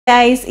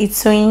Guys,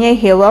 it's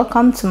ONYII'S here.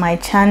 Welcome to my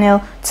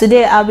channel.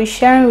 Today I'll be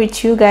sharing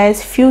with you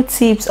guys few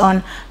tips on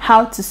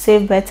how to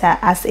save better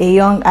as a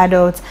young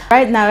adult.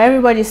 Right now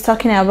everybody's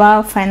talking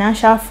about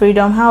financial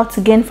freedom, how to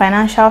gain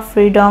financial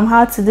freedom,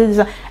 how to do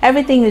this.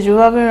 Everything is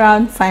revolving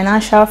around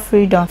financial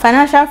freedom.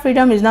 Financial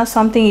freedom is not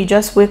something you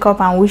just wake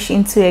up and wish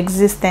into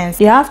existence.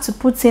 You have to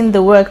put in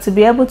the work to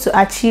be able to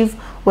achieve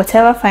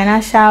whatever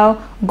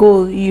financial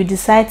goal you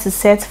decide to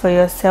set for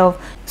yourself.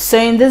 So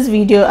in this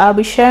video I'll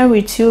be sharing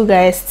with you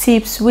guys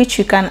tips which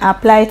you can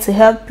apply to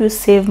help you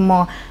save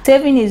more.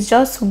 Saving is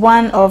just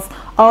one of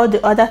all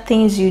the other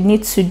things you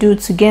need to do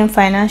to gain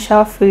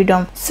financial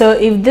freedom. So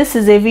if this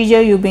is a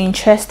video you'll be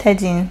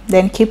interested in,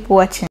 then keep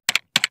watching.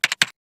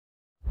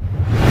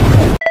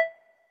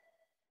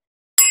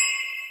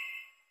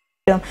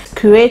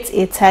 Create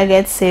a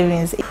target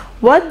savings.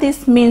 What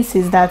this means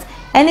is that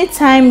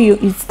anytime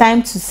it's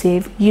time to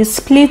save, you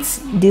split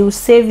the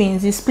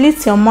savings, you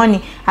split your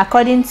money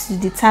according to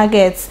the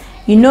targets.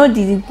 You know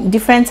the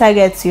different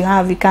targets you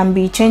have. You can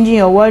be changing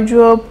your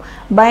wardrobe,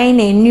 buying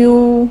a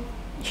new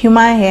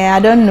human hair, I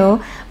don't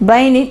know,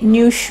 buying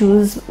new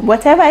shoes,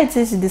 whatever it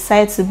is you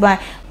decide to buy.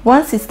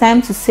 Once it's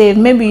time to save,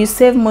 maybe you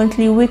save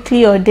monthly,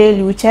 weekly or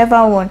daily,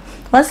 whichever one.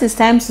 Once it's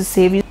time to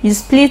save, you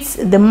split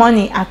the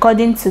money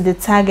according to the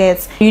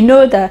targets. You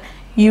know that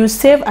you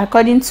save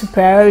according to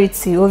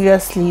priority.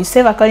 Obviously you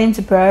save according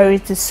to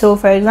priority. So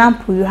for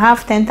example, you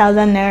have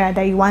 10,000 naira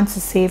that you want to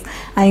save,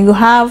 and you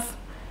have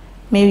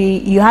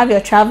your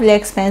travel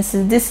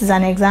expenses. This is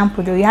an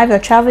example though. You have your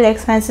travel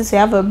expenses, you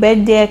have your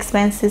birthday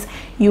expenses,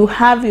 you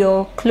have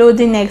your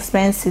clothing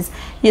expenses.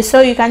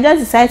 So you can just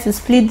decide to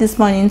split this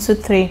money into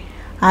three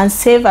and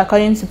save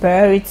according to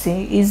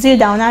priority. Is it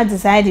that will not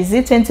decide, is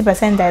it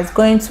 20% that is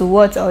going to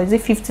what, or is it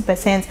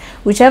 50%,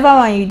 whichever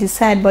one you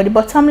decide. But the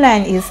bottom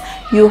line is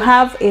you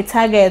have a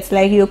target,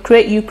 like you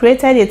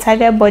created a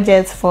target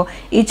budget for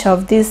each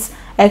of these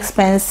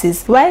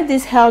expenses. Why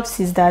this helps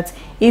is that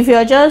if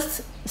you're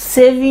just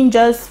saving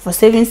just for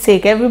saving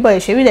sake, everybody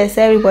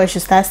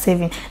should start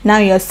saving. Now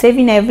you're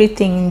saving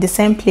everything in the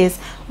same place.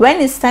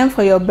 When it's time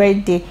for your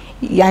birthday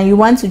and you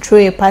want to throw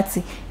a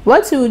party,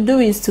 what you will do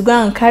is to go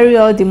and carry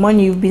all the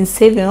money you've been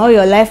saving, all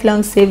your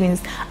lifelong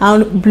savings,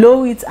 and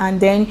blow it, and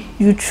then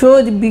you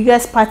throw the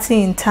biggest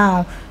party in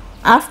town.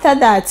 After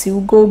that you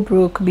will go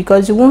broke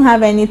because you won't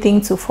have anything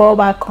to fall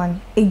back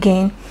on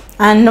again.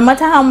 And no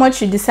matter how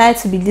much you decide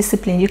to be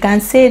disciplined, you can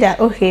say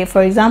that, okay,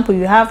 for example,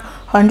 you have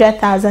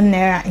 100,000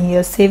 naira in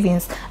your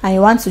savings and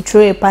you want to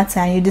throw a party,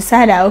 and you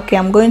decide that, okay,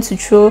 I'm going to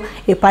throw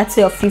a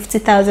party of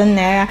 50,000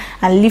 naira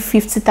and leave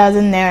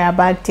 50,000 naira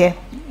back there.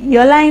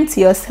 You're lying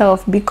to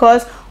yourself,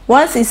 because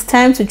once it's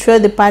time to throw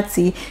the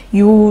party,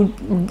 you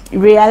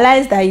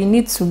realize that you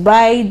need to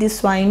buy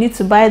this one, you need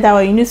to buy that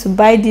one, you need to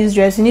buy this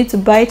dress, you need to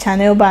buy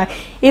Chanel bag.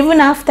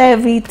 Even after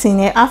everything,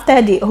 after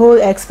the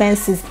whole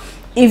expenses,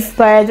 if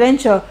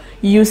peradventure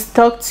you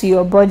stuck to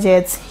your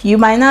budget, you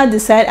might now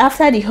decide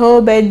after the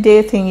whole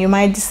birthday thing, you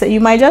might just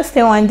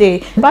stay one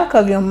day. Back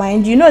of your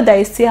mind, you know that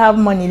you still have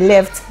money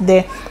left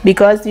there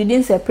because you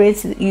didn't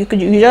separate it. You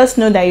just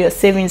know that you're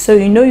saving, so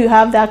you know you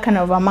have that kind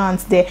of amount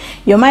there.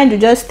 Your mind will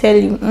just tell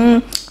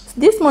you,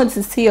 this month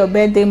is still your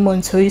birthday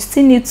month, so you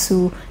still need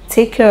to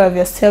take care of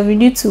yourself. You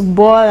need to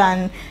ball,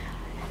 and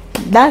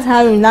that's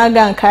how you now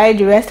go and carry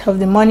the rest of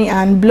the money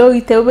and blow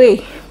it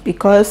away,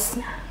 because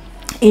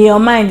in your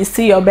mind it's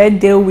still your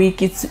birthday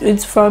week.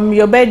 It's from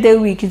your birthday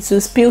week, it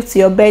will spill to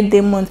your birthday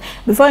month.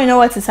 Before you know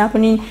what is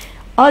happening,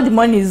 all the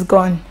money is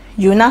gone.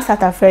 You will now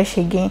start afresh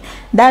again.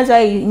 That's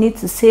why you need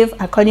to save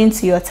according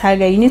to your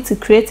target. You need to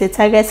create a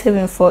target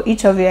saving for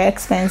each of your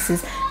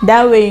expenses.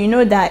 That way you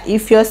know that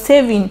if you're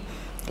saving,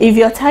 if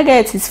your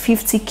target is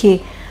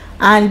 50k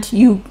and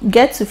you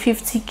get to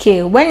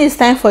 50k, when it's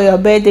time for your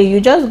birthday, you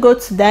just go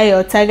to that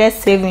your target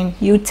saving,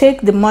 you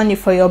take the money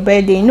for your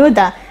birthday. You know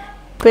that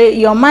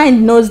your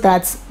mind knows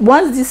that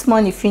once this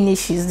money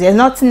finishes, there's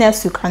nothing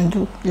else you can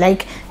do.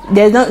 Like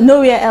there's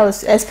nowhere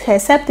else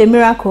except a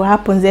miracle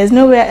happens. There's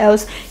nowhere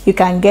else you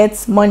can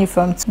get money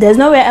from. There's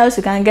nowhere else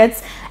you can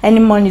get any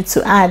money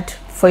to add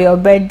for your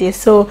birthday.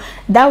 So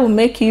that will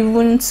make you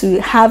even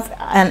to have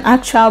an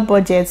actual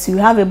budget. You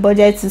have a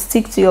budget, to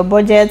stick to your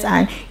budget,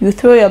 and you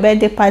throw your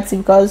birthday party,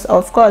 because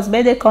of course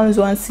birthday comes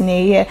once in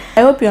a year.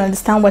 I hope you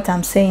understand what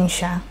I'm saying,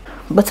 Sha.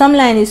 Bottom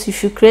line is you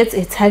should create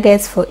a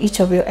target for each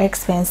of your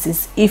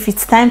expenses. If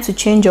it's time to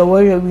change your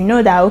wardrobe, you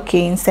know that,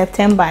 okay, in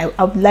September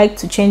I would like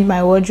to change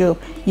my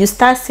wardrobe. You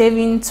start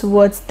saving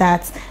towards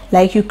that.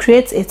 Like you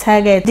create a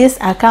target, this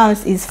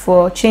account is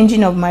for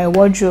changing of my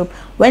wardrobe.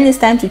 When it's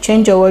time to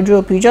change your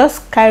wardrobe, you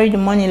just carry the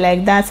money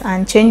like that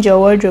and change your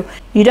wardrobe.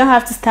 You don't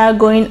have to start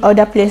going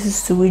other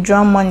places to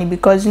withdraw money,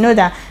 because you know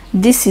that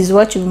this is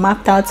what you've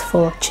mapped out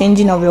for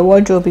changing of your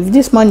wardrobe. If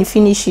this money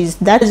finishes,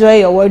 that is where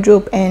your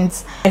wardrobe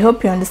ends. I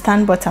hope you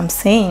understand what I'm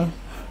saying.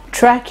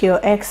 Track your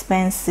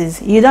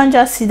expenses. You don't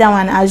just sit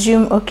down and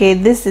assume, okay,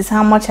 this is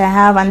how much I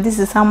have and this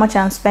is how much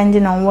I'm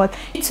spending on what.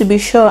 You need to be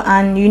sure,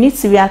 and you need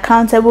to be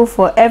accountable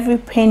for every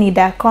penny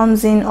that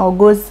comes in or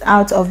goes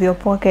out of your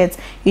pocket.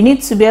 You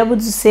need to be able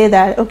to say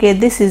that, okay,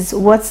 this is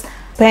what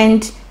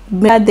spent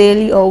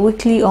daily or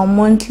weekly or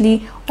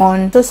monthly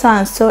on so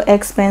and so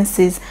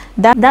expenses.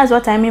 That's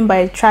what I mean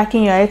by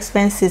tracking your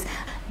expenses.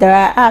 There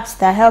are apps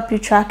that help you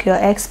track your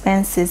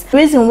expenses. The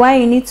reason why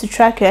you need to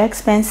track your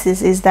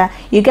expenses is that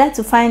you get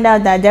to find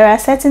out that there are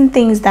certain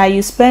things that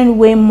you spend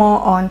way more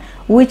on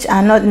which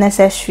are not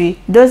necessary.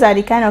 Those are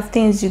the kind of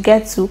things you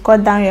get to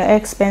cut down your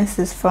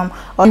expenses from.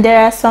 And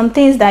there are some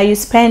things that you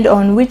spend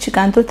on which you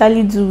can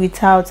totally do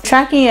without.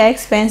 Tracking your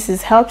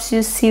expenses helps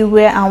you see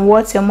where and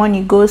what your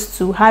money goes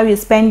to, how you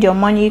spend your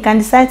money. You can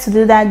decide to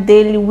do that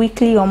daily,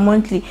 weekly or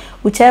monthly,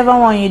 whichever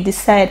one you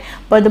decide.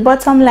 But the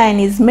bottom line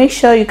is, make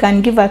sure you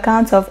can give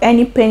account of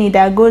any penny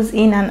that goes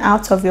in and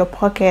out of your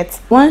pocket.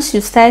 Once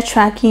you start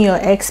tracking your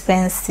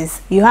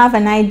expenses, you have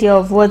an idea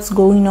of what's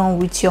going on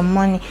with your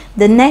money.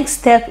 The next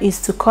step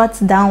is to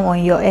cut down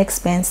on your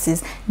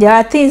expenses. There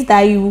are things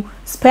that you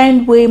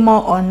spend way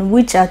more on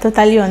which are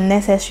totally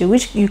unnecessary,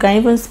 which you can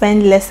even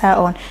spend lesser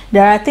on.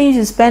 There are things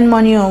you spend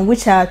money on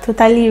which are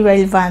totally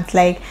irrelevant,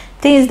 like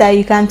things that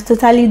you can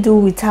totally do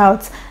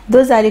without.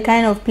 Those are the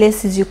kind of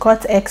places you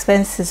cut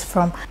expenses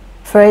from.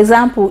 For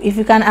example, if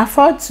you can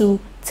afford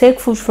to take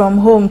food from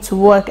home to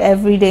work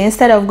every day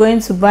instead of going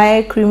to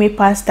buy creamy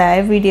pasta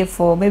every day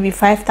for maybe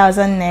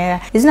 5,000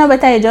 naira, it's not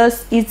better you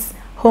just eat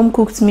home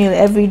cooked meal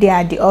every day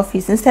at the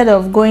office instead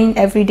of going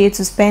every day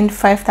to spend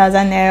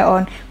 5,000 naira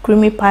on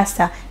creamy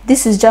pasta?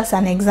 This is just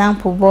an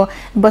example, but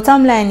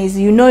bottom line is,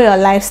 you know your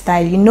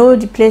lifestyle, you know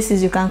the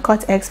places you can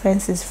cut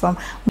expenses from.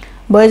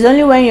 But it's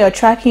only when you're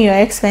tracking your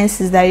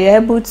expenses that you're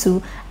able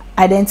to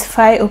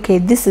identify, okay,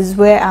 this is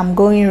where I'm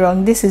going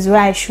wrong, this is where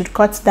I should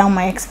cut down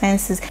my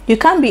expenses. You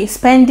can't be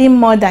spending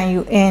more than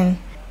you earn.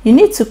 You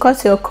need to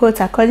cut your coat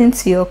according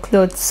to your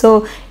clothes.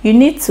 So you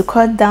need to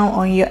cut down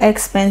on your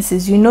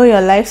expenses. You know your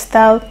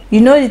lifestyle,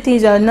 you know the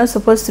things you're not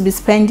supposed to be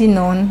spending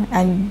on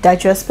and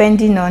that you're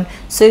spending on,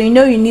 so you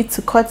know you need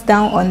to cut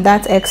down on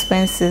that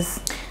expenses.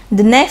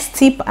 The next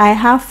tip I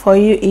have for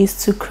you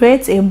is to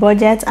create a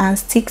budget and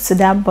stick to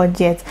that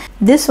budget.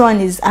 This one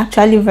is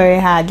actually very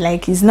hard,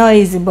 like it's not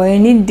easy, but you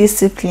need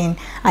discipline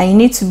and you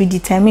need to be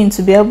determined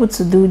to be able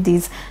to do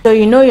this. So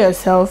you know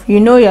yourself,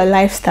 you know your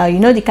lifestyle, you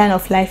know the kind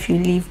of life you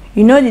live,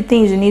 you know the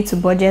things you need to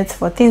budget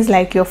for, things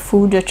like your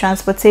food, your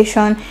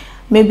transportation,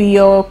 maybe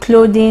your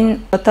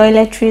clothing, your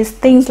toiletries,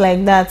 things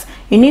like that.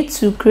 You need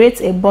to create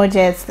a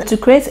budget. To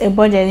create a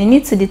budget, you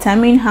need to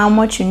determine how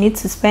much you need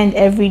to spend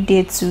every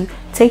day to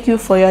take you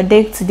for your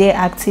day-to-day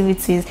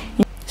activities.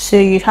 So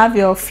you have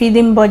your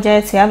feeding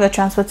budget, you have your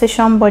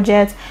transportation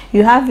budget,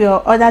 you have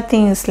your other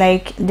things,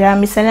 like there are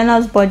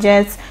miscellaneous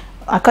budgets.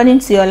 According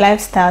to your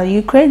lifestyle,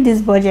 you create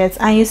these budgets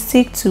and you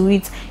stick to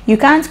it. You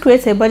can't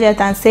create a budget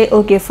and say,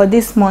 okay, for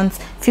this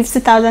month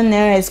 50,000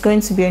 naira is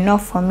going to be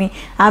enough for me,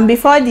 and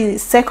before the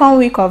second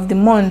week of the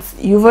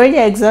month you've already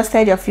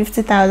exhausted your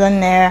 50,000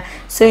 naira.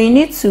 So you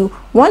need to,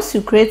 once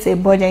you create a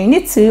budget, you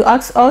need to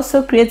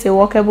also create a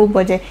workable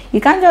budget. You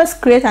can't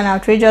just create an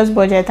outrageous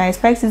budget and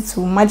expect it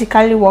to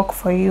magically work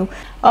for you.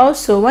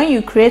 Also, when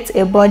you create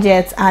a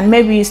budget and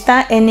maybe you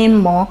start earning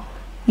more,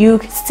 you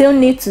still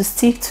need to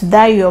stick to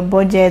that your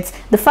budget.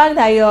 The fact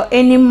that you're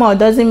earning more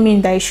doesn't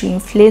mean that you should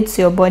inflate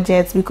your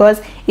budget,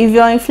 because if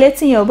you're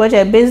inflating your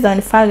budget based on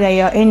the fact that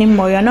you're earning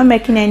more, you're not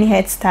making any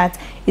head start.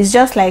 It's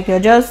just like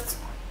you're just,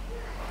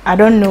 I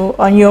don't know,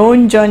 on your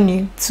own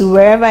journey to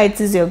wherever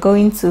it is you're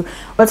going to.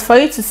 But for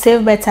you to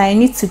save better, you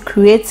need to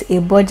create a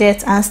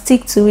budget and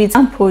stick to it.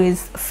 Example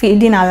is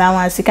feeding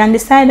allowance. You can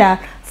decide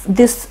that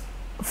this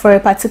for a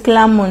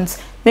particular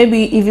month.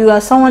 Maybe if you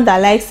are someone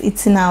that likes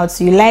eating out,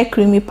 you like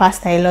creamy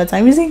pasta a lot.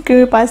 I'm using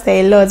creamy pasta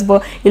a lot,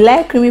 but you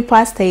like creamy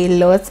pasta a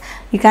lot,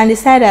 you can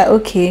decide that,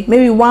 okay,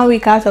 maybe 1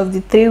 week out of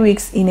the 3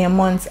 weeks in a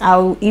month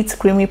I'll eat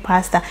creamy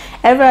pasta.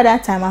 Every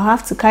other time I'll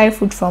have to carry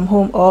food from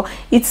home or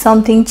eat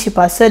something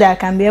cheaper so that I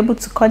can be able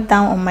to cut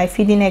down on my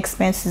feeding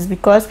expenses,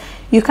 because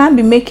you can't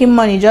be making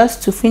money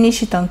just to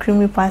finish it on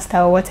creamy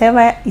pasta or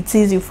whatever it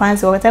is you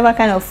fancy, or whatever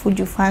kind of food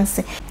you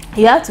fancy.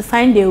 You have to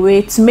find a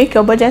way to make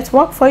your budget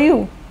work for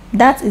you.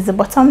 That is the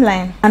bottom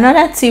line.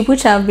 Another tip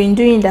which I've been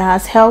doing that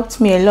has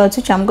helped me a lot,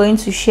 which I'm going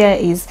to share,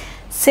 is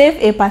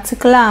save a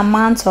particular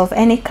amount of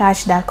any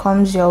cash that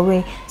comes your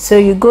way. So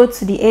you go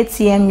to the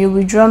ATM, you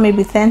withdraw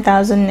maybe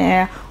 10,000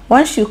 naira.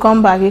 Once you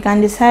come back, you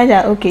can decide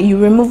that, okay, you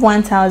remove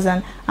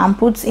 1,000 and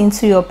put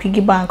into your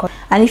piggy bank.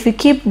 And if you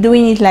keep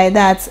doing it like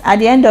that, at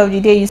the end of the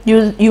day,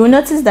 you will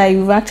notice that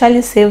you've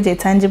actually saved a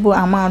tangible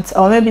amount.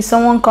 Or maybe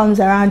someone comes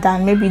around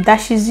and maybe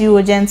dashes you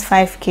urgent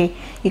 5k.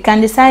 You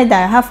can decide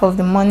that half of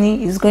the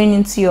money is going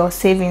into your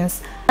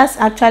savings. That's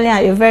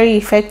actually a very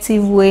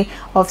effective way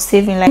of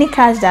saving. Like any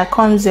cash that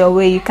comes your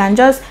way, you can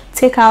just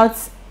take out,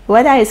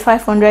 whether it's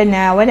 500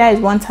 naira, whether it's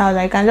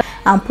 1,000, you can just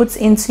and put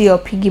into your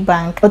piggy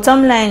bank.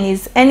 Bottom line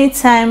is,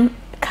 anytime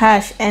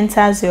cash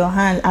enters your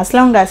hand, as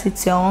long as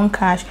it's your own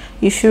cash,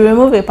 you should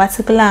remove a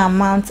particular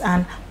amount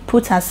and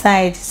put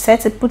aside,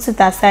 put it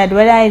aside,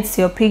 whether it's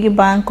your piggy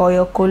bank or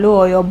your colo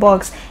or your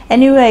box,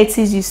 anywhere it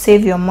is you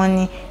save your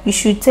money, you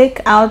should take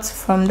out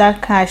from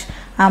that cash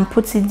and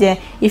put it there.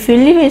 If you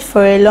leave it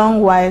for a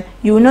long while,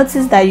 you will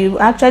notice that you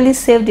actually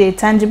saved a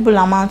tangible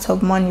amount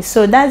of money.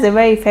 So that's a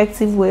very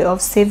effective way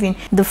of saving.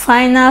 The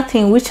final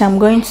thing which I'm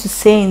going to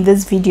say in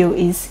this video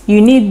is you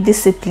need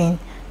discipline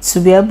to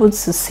be able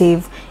to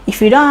save.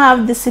 If you don't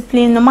have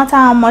discipline, no matter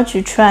how much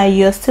you try,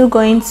 you're still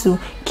going to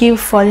keep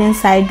falling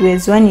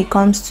sideways when it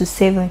comes to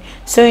saving.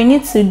 So you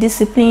need to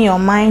discipline your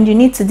mind, you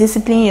need to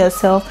discipline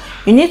yourself,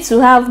 you need to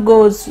have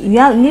goals,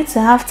 you need to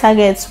have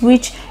targets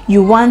which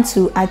you want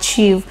to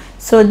achieve.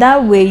 So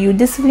that way you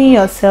discipline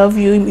yourself,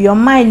 your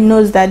mind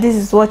knows that this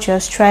is what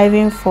you're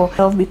striving for.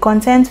 Be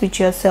content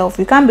with yourself.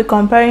 You can't be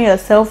comparing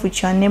yourself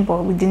with your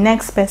neighbor, with the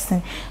next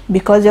person,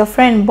 because your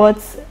friend bought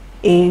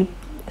a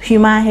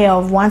human hair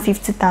of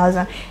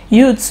 150,000.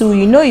 You too,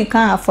 you know you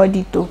can't afford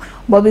it too,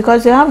 but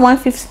because you have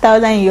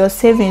 150,000 in your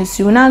savings,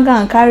 you will now go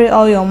and carry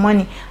all your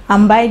money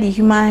and buy the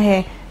human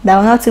hair that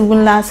will not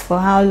even last for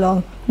how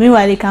long.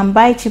 Meanwhile, you can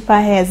buy cheaper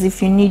hairs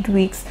if you need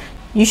wigs.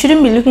 You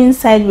shouldn't be looking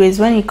sideways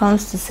when it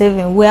comes to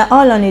saving. We are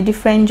all on a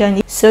different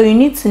journey, so you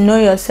need to know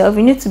yourself,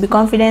 you need to be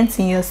confident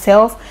in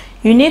yourself,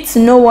 you need to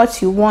know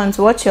what you want,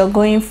 what you're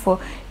going for.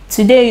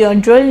 Today you're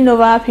drooling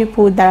over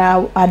people that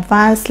are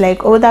advanced,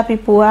 like older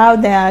people, how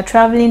they are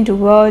traveling the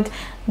world,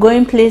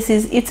 going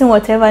places, eating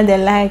whatever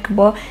they like,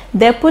 but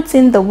they put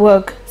in the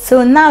work.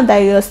 So now that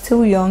you're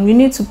still young, you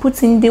need to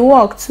put in the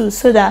work too,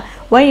 so that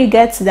when you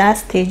get to that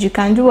stage, you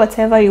can do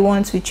whatever you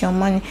want with your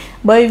money.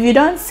 But if you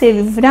don't save,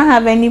 if you don't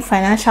have any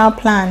financial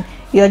plan,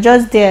 you're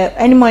just there,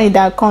 any money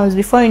that comes,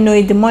 before you know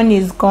it, the money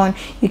is gone.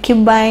 You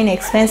keep buying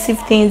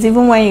expensive things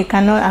even when you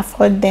cannot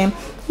afford them.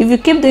 If you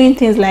keep doing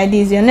things like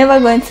this, you're never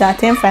going to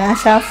attain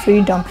financial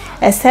freedom,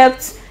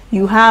 except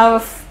you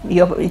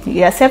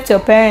accept your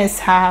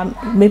parents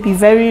are maybe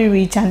very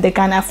rich and they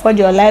can afford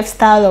your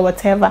lifestyle or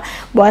whatever.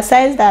 But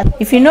aside that,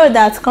 if you know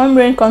that come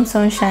rain come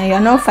sunshine, you're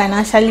not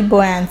financially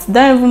buoyant,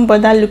 don't even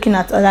bother looking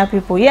at other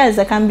people. Yes,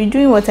 they can be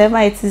doing whatever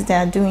it is they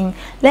are doing,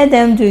 let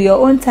them do.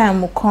 Your own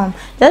time will come.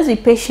 Just be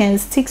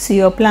patient, stick to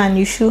your plan.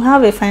 You should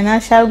have a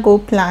financial goal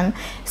plan,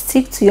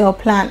 stick to your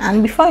plan,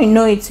 and before you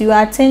know it, you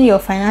attain your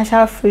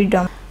financial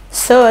freedom.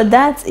 So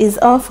that is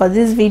all for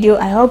this video.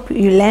 I hope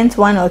you learned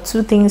one or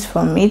two things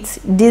from it.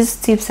 These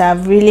tips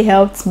have really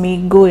helped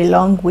me go a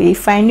long way.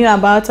 If I knew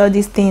about all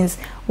these things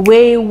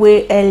way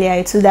earlier,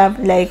 it would have,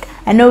 like,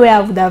 I know where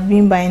I would have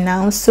been by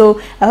now. So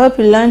I hope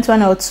you learned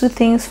one or two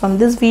things from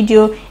this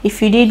video.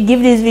 If you did,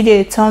 give this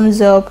video a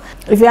thumbs up.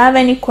 If you have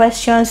any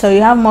questions or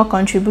you have more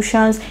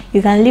contributions,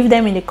 you can leave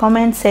them in the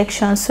comment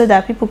section so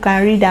that people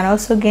can read and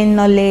also gain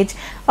knowledge.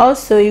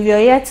 Also, if you're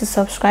yet to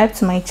subscribe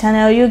to my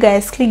channel, you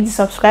guys click the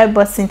subscribe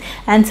button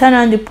and turn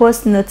on the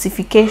post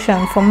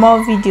notification for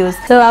more videos.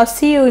 So I'll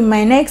see you in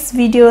my next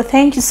video.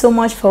 Thank you so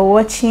much for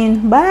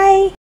watching.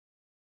 Bye.